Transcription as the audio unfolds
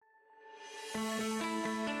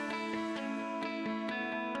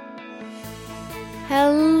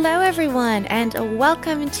Hello everyone and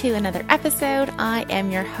welcome to another episode. I am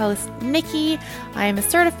your host, Nikki. I am a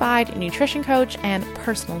certified nutrition coach and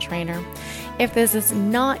personal trainer. If this is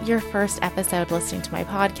not your first episode listening to my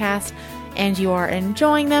podcast and you are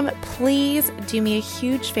enjoying them, please do me a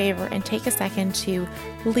huge favor and take a second to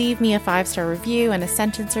leave me a 5-star review and a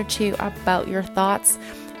sentence or two about your thoughts.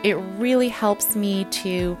 It really helps me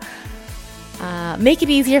to make it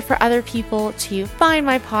easier for other people to find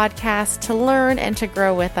my podcast, to learn and to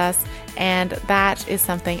grow with us. And that is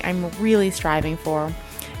something I'm really striving for.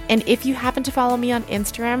 And if you happen to follow me on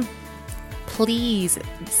Instagram, please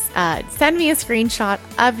send me a screenshot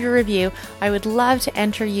of your review. I would love to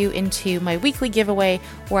enter you into my weekly giveaway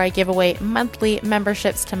where I give away monthly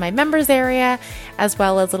memberships to my members area, as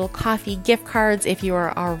well as little coffee gift cards if you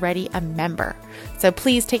are already a member. So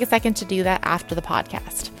please take a second to do that after the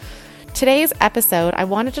podcast. Today's episode, I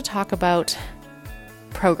wanted to talk about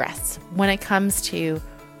progress when it comes to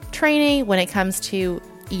training, when it comes to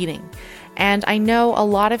eating. And I know a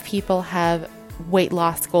lot of people have weight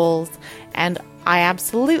loss goals, and I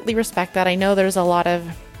absolutely respect that. I know there's a lot of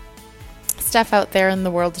stuff out there in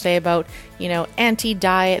the world today about,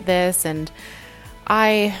 anti-diet this, and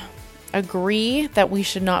I agree that we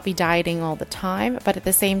should not be dieting all the time. But at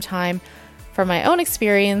the same time, from my own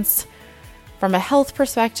experience, from a health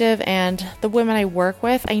perspective and the women I work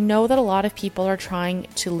with, I know that a lot of people are trying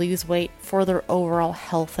to lose weight for their overall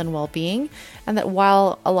health and well-being. And that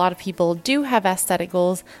while a lot of people do have aesthetic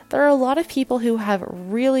goals, there are a lot of people who have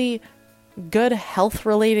really good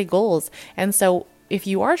health-related goals. And so if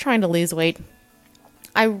you are trying to lose weight,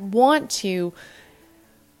 I want to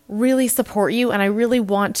really support you, and I really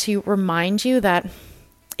want to remind you that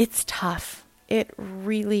it's tough. It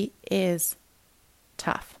really is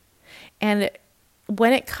tough. And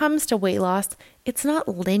when it comes to weight loss, it's not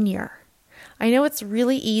linear. I know it's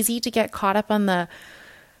really easy to get caught up on the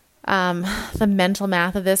mental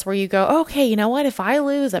math of this, where you go, okay, you know what? If I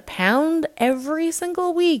lose a pound every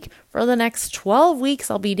single week for the next 12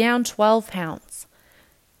 weeks, I'll be down 12 pounds.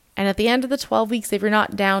 And at the end of the 12 weeks, if you're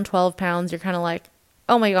not down 12 pounds, you're kind of like,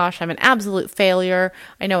 oh my gosh, I'm an absolute failure.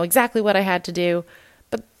 I know exactly what I had to do.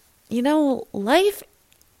 But, life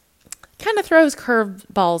kind of throws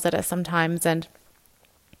curveballs at us sometimes, and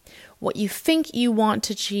what you think you want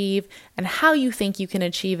to achieve and how you think you can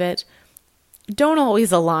achieve it don't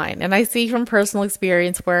always align. And I see from personal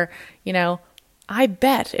experience where, I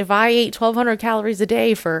bet if I ate 1,200 calories a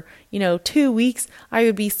day for, 2 weeks, I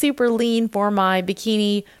would be super lean for my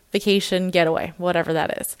bikini vacation getaway, whatever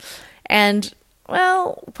that is. And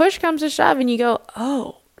well, push comes to shove and you go,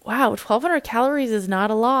 oh, wow, 1,200 calories is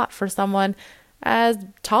not a lot for someone as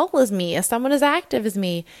tall as me, as someone as active as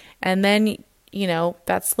me. And then,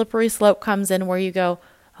 that slippery slope comes in where you go,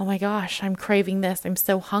 oh my gosh, I'm craving this. I'm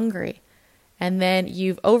so hungry. And then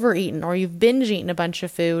you've overeaten or you've binge eaten a bunch of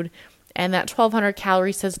food, and that 1,200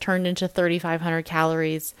 calories has turned into 3,500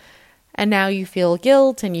 calories. And now you feel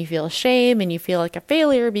guilt and you feel shame and you feel like a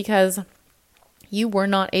failure because you were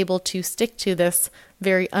not able to stick to this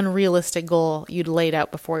very unrealistic goal you'd laid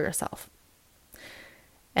out before yourself.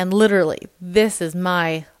 And literally, this is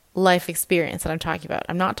my life experience that I'm talking about.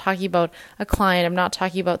 I'm not talking about a client. I'm not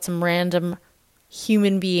talking about some random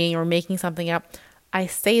human being or making something up. I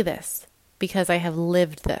say this because I have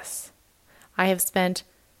lived this. I have spent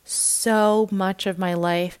so much of my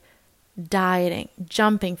life dieting,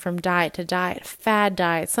 jumping from diet to diet, fad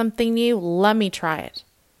diet, something new, let me try it.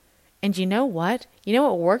 And you know what? You know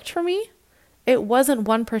what worked for me? It wasn't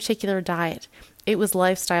one particular diet. It was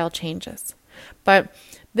lifestyle changes. But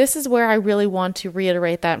this is where I really want to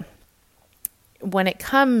reiterate that when it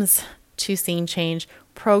comes to seeing change,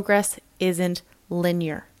 progress isn't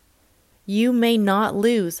linear. You may not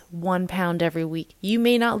lose 1 pound every week. You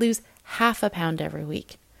may not lose half a pound every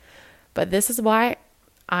week. But this is why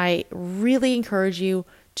I really encourage you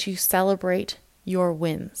to celebrate your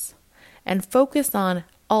wins and focus on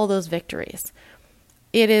all those victories.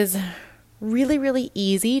 It is really, really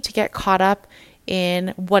easy to get caught up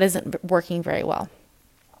in what isn't working very well.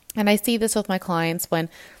 And I see this with my clients when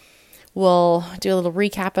we'll do a little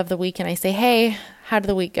recap of the week and I say, hey, how did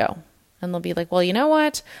the week go? And they'll be like, well, you know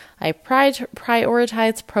what? I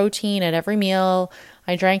prioritized protein at every meal.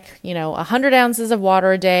 I drank, 100 ounces of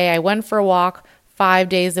water a day. I went for a walk 5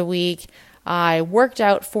 days a week. I worked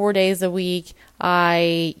out 4 days a week.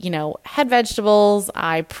 I, had vegetables.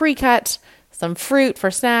 I pre-cut some fruit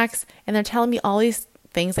for snacks. And they're telling me all these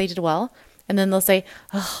things I did well. And then they'll say,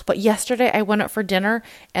 oh, but yesterday I went out for dinner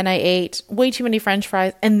and I ate way too many French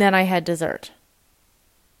fries and then I had dessert.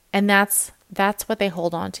 And that's what they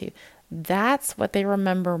hold on to. That's what they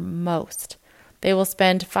remember most. They will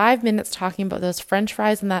spend 5 minutes talking about those French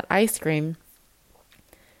fries and that ice cream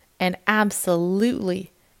and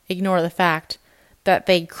absolutely ignore the fact that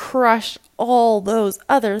they crush all those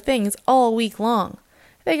other things all week long.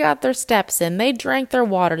 They got their steps in, they drank their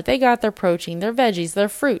water, they got their protein, their veggies, their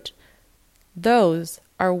fruit. Those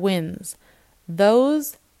are wins.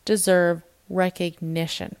 Those deserve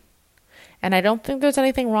recognition. And I don't think there's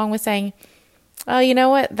anything wrong with saying, oh, you know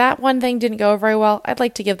what, that one thing didn't go very well. I'd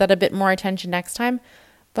like to give that a bit more attention next time.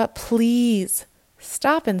 But please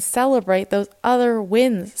stop and celebrate those other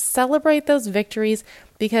wins. Celebrate those victories,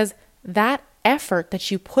 because that effort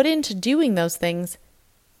that you put into doing those things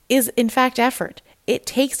is in fact effort. It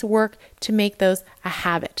takes work to make those a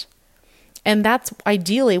habit. And that's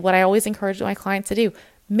ideally what I always encourage my clients to do.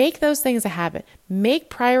 Make those things a habit. Make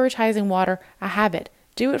prioritizing water a habit.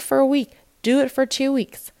 Do it for a week. Do it for 2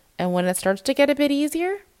 weeks. And when it starts to get a bit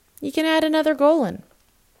easier, you can add another goal in.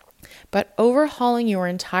 But overhauling your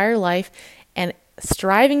entire life and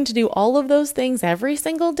striving to do all of those things every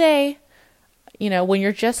single day, when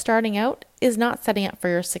you're just starting out, is not setting up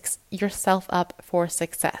for yourself up for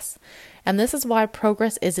success. And this is why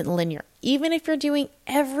progress isn't linear. Even if you're doing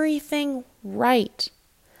everything right,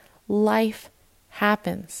 life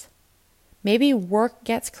happens. Maybe work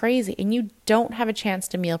gets crazy and you don't have a chance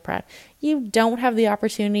to meal prep. You don't have the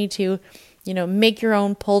opportunity to, make your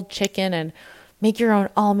own pulled chicken and make your own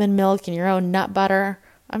almond milk and your own nut butter.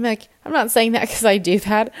 I'm not saying that because I do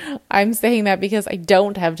that. I'm saying that because I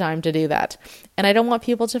don't have time to do that. And I don't want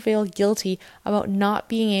people to feel guilty about not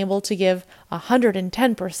being able to give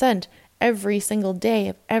 110% every single day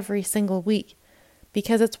of every single week,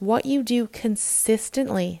 because it's what you do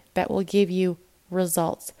consistently that will give you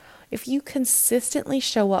results. If you consistently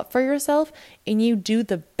show up for yourself and you do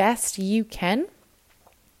the best you can,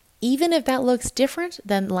 even if that looks different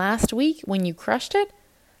than last week when you crushed it,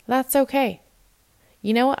 that's okay.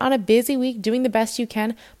 You know what? On a busy week, doing the best you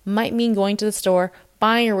can might mean going to the store,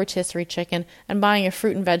 buying a rotisserie chicken, and buying a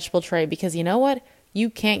fruit and vegetable tray, because you know what? You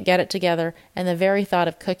can't get it together, and the very thought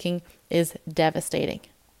of cooking is devastating.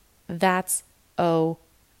 That's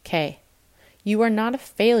okay. You are not a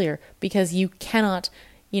failure because you cannot,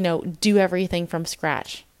 do everything from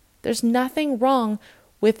scratch. There's nothing wrong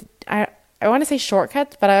with, I want to say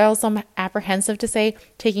shortcuts, but I also am apprehensive to say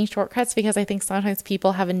taking shortcuts because I think sometimes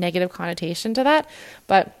people have a negative connotation to that.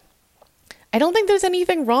 But I don't think there's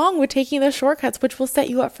anything wrong with taking those shortcuts, which will set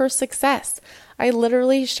you up for success. I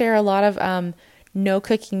literally share a lot of no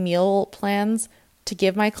cooking meal plans to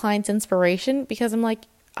give my clients inspiration, because I'm like,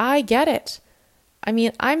 I get it. I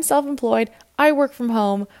mean, I'm self-employed. I work from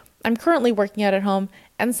home. I'm currently working out at home.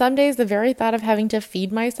 And some days the very thought of having to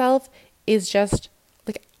feed myself is just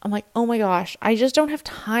like, I'm like, oh my gosh, I just don't have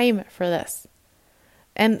time for this.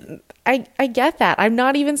 And I get that. I'm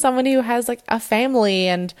not even someone who has like a family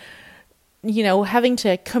and, having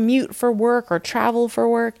to commute for work or travel for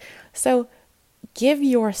work. So give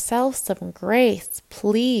yourself some grace,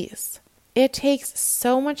 please. It takes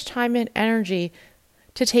so much time and energy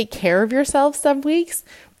to take care of yourself some weeks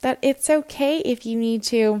that it's okay if you need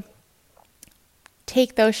to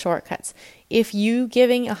take those shortcuts. If you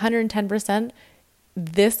giving 110%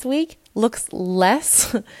 this week looks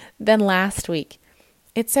less than last week,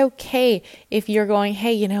 it's okay if you're going,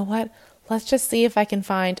 hey, you know what? Let's just see if I can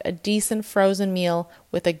find a decent frozen meal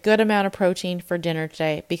with a good amount of protein for dinner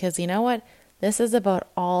today, because you know what? This is about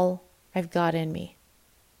all I've got in me.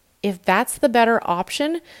 If that's the better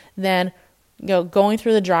option than going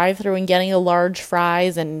through the drive-thru and getting a large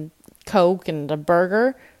fries and Coke and a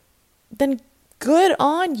burger, then good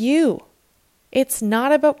on you. It's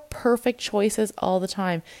not about perfect choices all the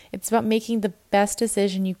time. It's about making the best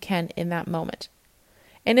decision you can in that moment.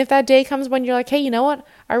 And if that day comes when you're like, hey, you know what?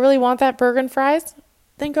 I really want that burger and fries,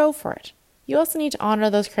 then go for it. You also need to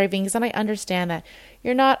honor those cravings, and I understand that.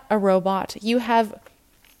 You're not a robot. You have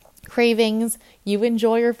cravings, you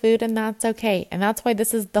enjoy your food, and that's okay. And that's why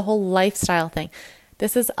this is the whole lifestyle thing.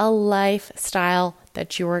 This is a lifestyle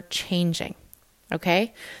that you're changing.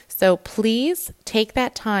 Okay? So please take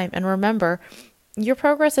that time and remember, your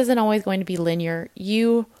progress isn't always going to be linear.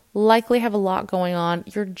 You likely have a lot going on.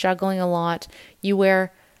 You're juggling a lot. You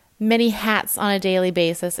wear many hats on a daily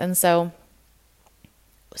basis. And so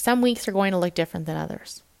some weeks are going to look different than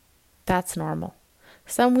others. That's normal.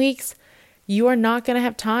 Some weeks you are not going to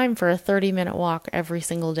have time for a 30-minute walk every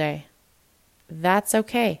single day. That's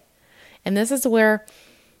okay. And this is where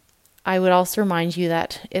I would also remind you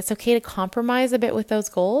that it's okay to compromise a bit with those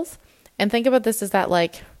goals. And think about this as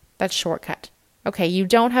that shortcut. Okay, you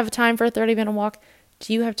don't have time for a 30-minute walk.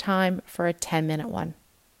 Do you have time for a 10-minute one?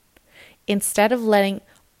 Instead of letting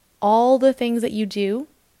all the things that you do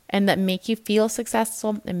and that make you feel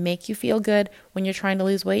successful and make you feel good when you're trying to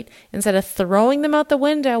lose weight, instead of throwing them out the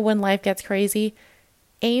window when life gets crazy,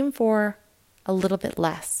 aim for a little bit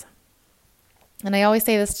less. And I always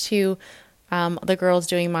say this to the girls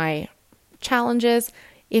doing my challenges.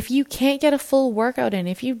 If you can't get a full workout in,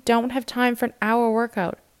 if you don't have time for an hour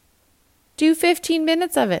workout, do 15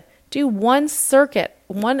 minutes of it. Do one circuit,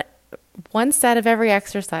 one set of every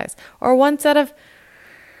exercise, or one set of,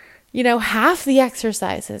 half the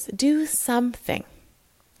exercises. Do something,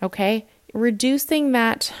 okay? Reducing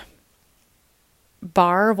that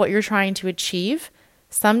bar of what you're trying to achieve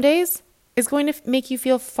some days is going to make you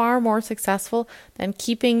feel far more successful than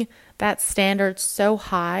keeping that standard so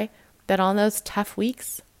high that on those tough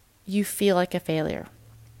weeks, you feel like a failure.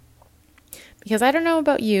 Because I don't know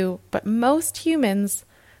about you, but most humans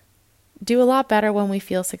do a lot better when we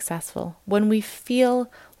feel successful. When we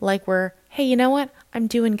feel like we're, hey, you know what? I'm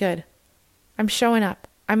doing good. I'm showing up.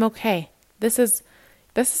 I'm okay. This is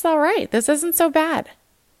all right. This isn't so bad.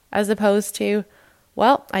 As opposed to,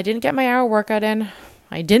 well, I didn't get my hour workout in.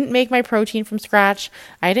 I didn't make my protein from scratch.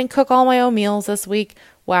 I didn't cook all my own meals this week.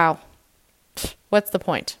 Wow. What's the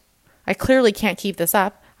point? I clearly can't keep this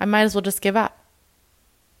up. I might as well just give up.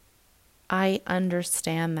 I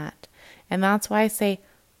understand that. And that's why I say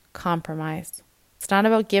compromise. It's not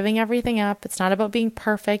about giving everything up. It's not about being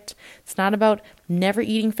perfect. It's not about never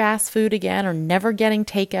eating fast food again or never getting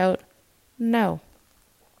takeout. No.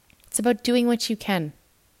 It's about doing what you can.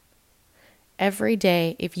 Every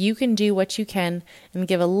day, if you can do what you can and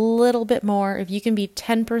give a little bit more, if you can be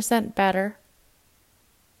 10% better,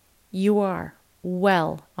 you are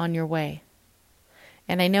well on your way.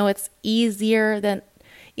 And I know it's easier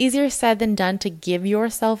said than done to give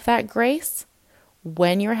yourself that grace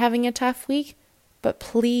when you're having a tough week, but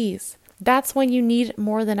please, that's when you need it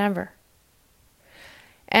more than ever.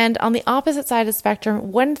 And on the opposite side of the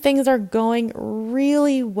spectrum, when things are going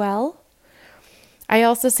really well, I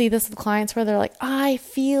also see this with clients where they're like, I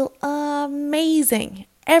feel amazing.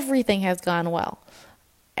 Everything has gone well.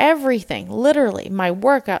 Everything, literally, my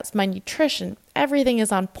workouts, my nutrition, everything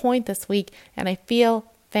is on point this week, and I feel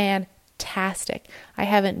fantastic. I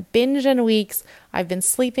haven't binged in weeks. I've been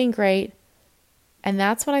sleeping great. And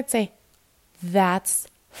that's when I'd say, that's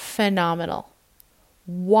phenomenal.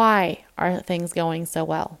 Why are things going so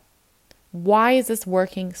well? Why is this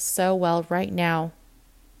working so well right now?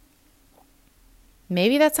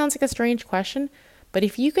 Maybe that sounds like a strange question, but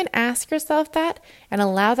if you can ask yourself that and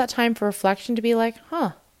allow that time for reflection to be like,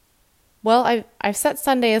 well, I've set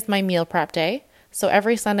Sunday as my meal prep day. So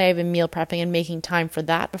every Sunday I've been meal prepping and making time for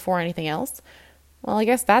that before anything else. Well, I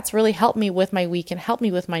guess that's really helped me with my week and helped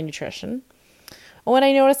me with my nutrition. When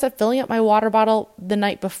I noticed that filling up my water bottle the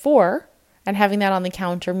night before and having that on the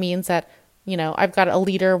counter means that, I've got a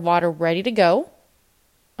liter of water ready to go.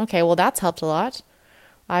 Okay, well, that's helped a lot.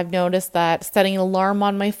 I've noticed that setting an alarm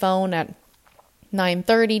on my phone at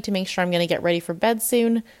 9:30 to make sure I'm going to get ready for bed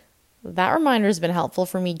soon, that reminder has been helpful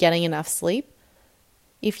for me getting enough sleep.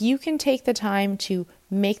 If you can take the time to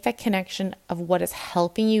make that connection of what is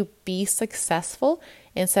helping you be successful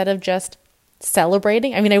instead of just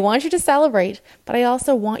celebrating. I want you to celebrate, but I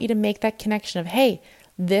also want you to make that connection of, hey,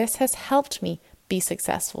 this has helped me be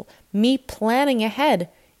successful. Me planning ahead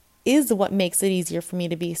is what makes it easier for me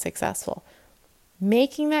to be successful.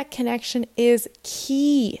 Making that connection is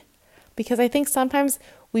key because I think sometimes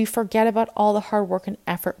we forget about all the hard work and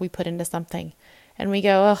effort we put into something. And we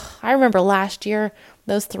go, I remember last year,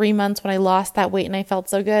 those 3 months when I lost that weight and I felt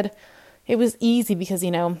so good. It was easy because,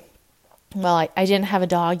 I didn't have a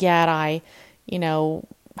dog yet. I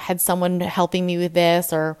had someone helping me with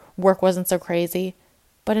this, or work wasn't so crazy.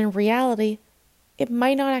 But in reality, it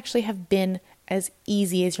might not actually have been as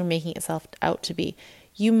easy as you're making itself out to be.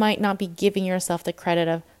 You might not be giving yourself the credit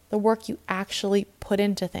of the work you actually put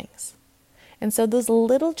into things. And so those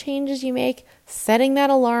little changes you make, setting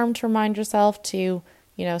that alarm to remind yourself to,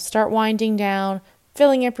 start winding down,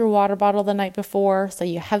 filling up your water bottle the night before so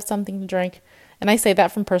you have something to drink. And I say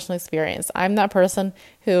that from personal experience. I'm that person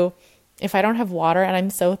who, if I don't have water and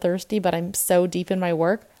I'm so thirsty, but I'm so deep in my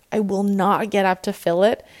work, I will not get up to fill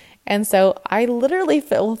it. And so I literally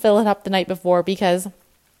fill it up the night before, because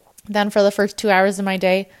then for the first 2 hours of my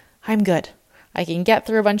day, I'm good. I can get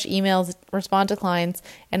through a bunch of emails, respond to clients,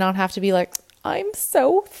 and not have to be like, I'm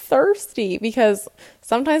so thirsty, because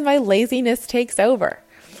sometimes my laziness takes over.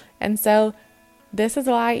 And so this is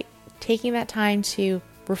why taking that time to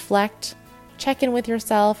reflect, check in with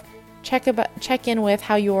yourself, check in with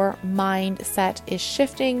how your mindset is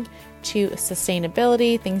shifting to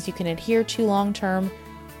sustainability, things you can adhere to long term,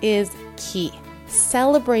 is key.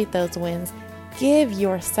 Celebrate those wins. Give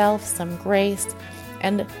yourself some grace.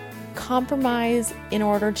 and compromise in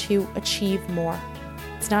order to achieve more.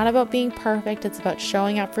 It's not about being perfect. It's about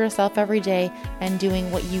showing up for yourself every day and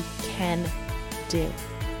doing what you can do.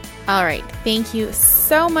 All right. Thank you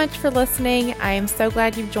so much for listening. I am so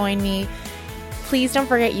glad you've joined me. Please don't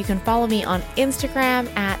forget you can follow me on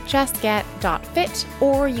Instagram at justget.fit,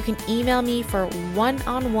 or you can email me for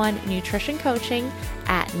one-on-one nutrition coaching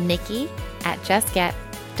at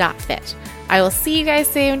nikki@justget.fit. I will see you guys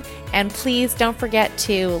soon, and please don't forget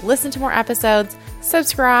to listen to more episodes,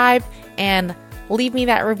 subscribe, and leave me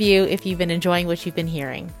that review if you've been enjoying what you've been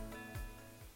hearing.